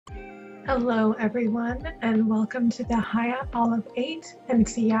Hello everyone, and welcome to the Hyatt Olive 8 in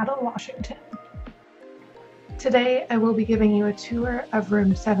Seattle, Washington. Today I will be giving you a tour of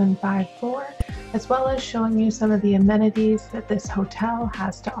room 754, as well as showing you some of the amenities that this hotel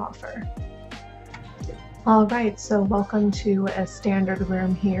has to offer. Alright, so welcome to a standard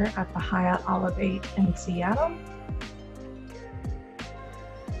room here at the Hyatt Olive 8 in Seattle.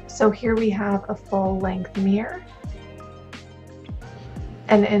 So here we have a full-length mirror.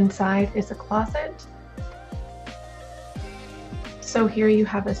 And inside is a closet. So here you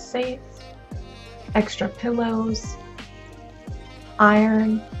have a safe, extra pillows,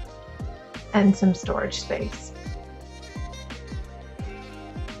 iron, and some storage space.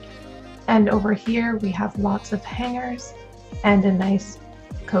 And over here we have lots of hangers and a nice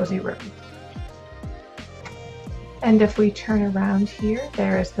cozy room. And if we turn around here,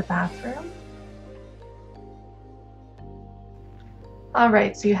 there is the bathroom.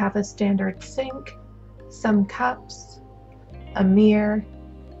 Alright, so you have a standard sink, some cups, a mirror,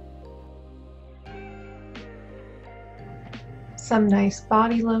 some nice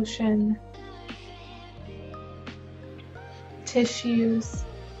body lotion, tissues,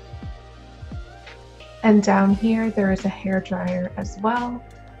 and down here there is a hairdryer as well,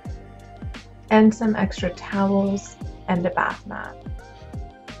 and some extra towels and a bath mat.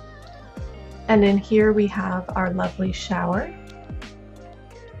 And in here we have our lovely shower.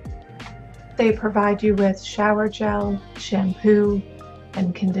 They provide you with shower gel, shampoo,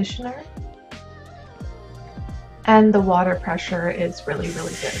 and conditioner. And the water pressure is really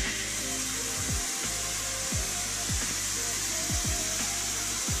good.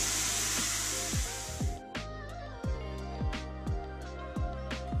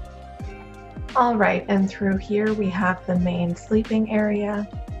 Alright, and through here we have the main sleeping area.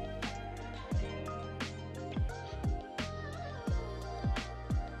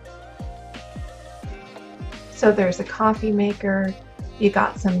 So there's a coffee maker, you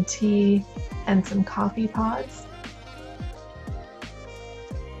got some tea, and some coffee pods.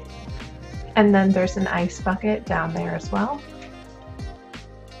 And then there's an ice bucket down there as well.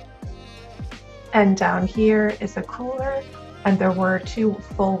 And down here is a cooler, and there were 2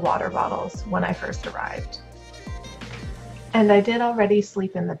 full water bottles when I first arrived. And I did already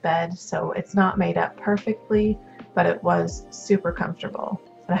sleep in the bed, so it's not made up perfectly, but it was super comfortable,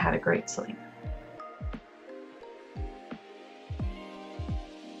 and I had a great sleep.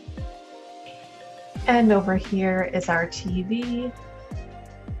 And over here is our TV,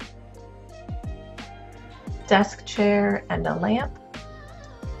 desk chair, and a lamp.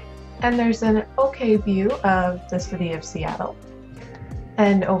 And there's an okay view of the city of Seattle.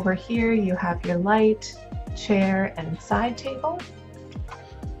 And over here you have your light, chair, and side table.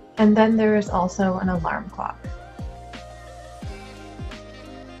 And then there is also an alarm clock.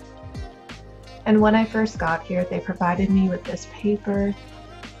 And when I first got here, they provided me with this paper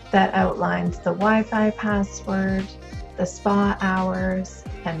that outlines the Wi-Fi password, the spa hours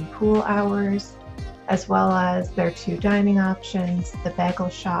and pool hours, as well as their 2 dining options, the bagel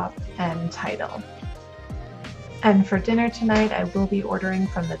shop and Tidal. And for dinner tonight, I will be ordering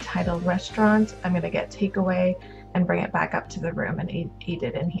from the Tidal restaurant. I'm going to get takeaway and bring it back up to the room and eat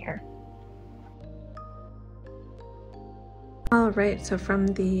it in here. Alright, so from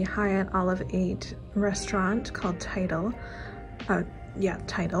the Hyatt Olive 8 restaurant called Tidal,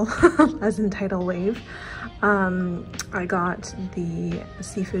 Tidal, as in tidal wave. I got the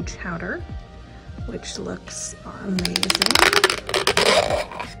seafood chowder, which looks amazing.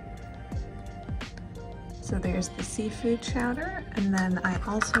 So there's the seafood chowder, and then I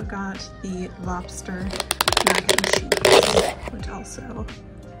also got the lobster mac and cheese, which also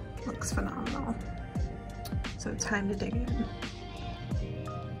looks phenomenal. So time to dig in.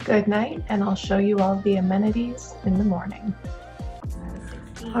 Good night, and I'll show you all the amenities in the morning.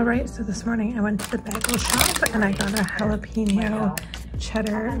 Alright, so this morning I went to the bagel shop and I got a jalapeno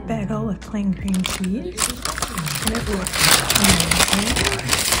cheddar bagel with plain cream cheese. And it looks amazing.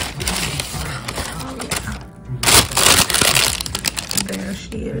 There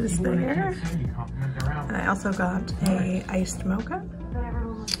she is there. And I also got a iced mocha.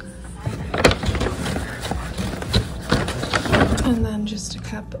 And then just a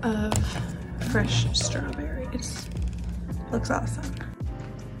cup of fresh strawberries. Looks awesome.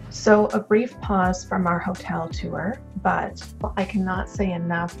 So a brief pause from our hotel tour, but I cannot say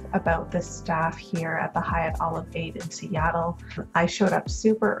enough about the staff here at the Hyatt Olive 8 in Seattle. I showed up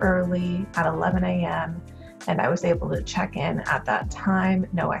super early at 11 a.m. and I was able to check in at that time,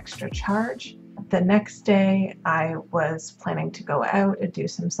 no extra charge. The next day I was planning to go out and do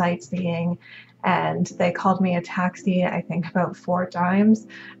some sightseeing, and they called me a taxi I think about 4 times,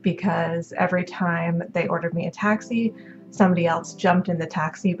 because every time they ordered me a taxi, somebody else jumped in the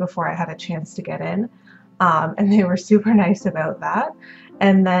taxi before I had a chance to get in. And they were super nice about that.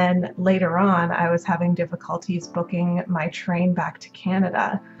 And then later on, I was having difficulties booking my train back to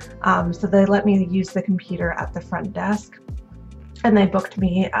Canada. So they let me use the computer at the front desk, and they booked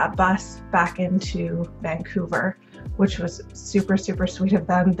me a bus back into Vancouver, which was super, super sweet of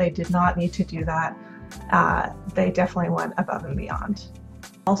them. They did not need to do that. They definitely went above and beyond.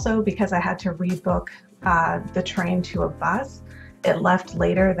 Also, because I had to rebook the train to a bus, it left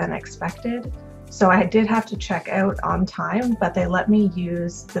later than expected. So I did have to check out on time, but they let me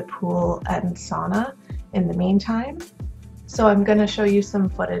use the pool and sauna in the meantime. So I'm going to show you some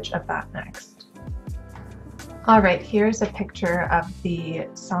footage of that next. Alright, here's a picture of the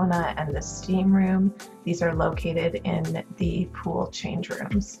sauna and the steam room. These are located in the pool change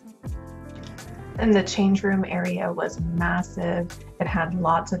rooms. And the change room area was massive. It had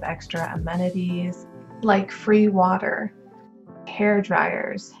lots of extra amenities like free water, hair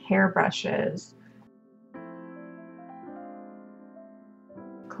dryers, hairbrushes,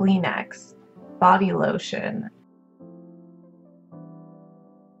 Kleenex, body lotion,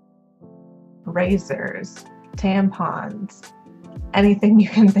 razors, tampons, anything you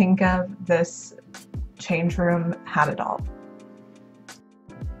can think of. This change room had it all.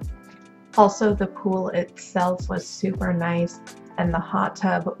 Also, the pool itself was super nice, and the hot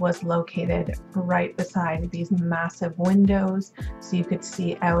tub was located right beside these massive windows, so you could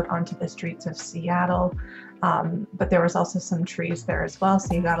see out onto the streets of Seattle. But there was also some trees there as well,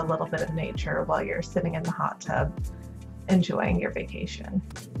 so you got a little bit of nature while you're sitting in the hot tub enjoying your vacation.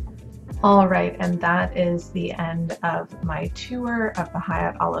 Alright, and that is the end of my tour of the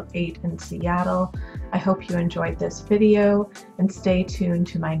Hyatt Olive 8 in Seattle. I hope you enjoyed this video, and stay tuned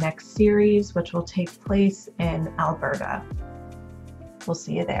to my next series, which will take place in Alberta. We'll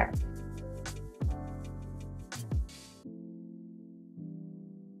see you there.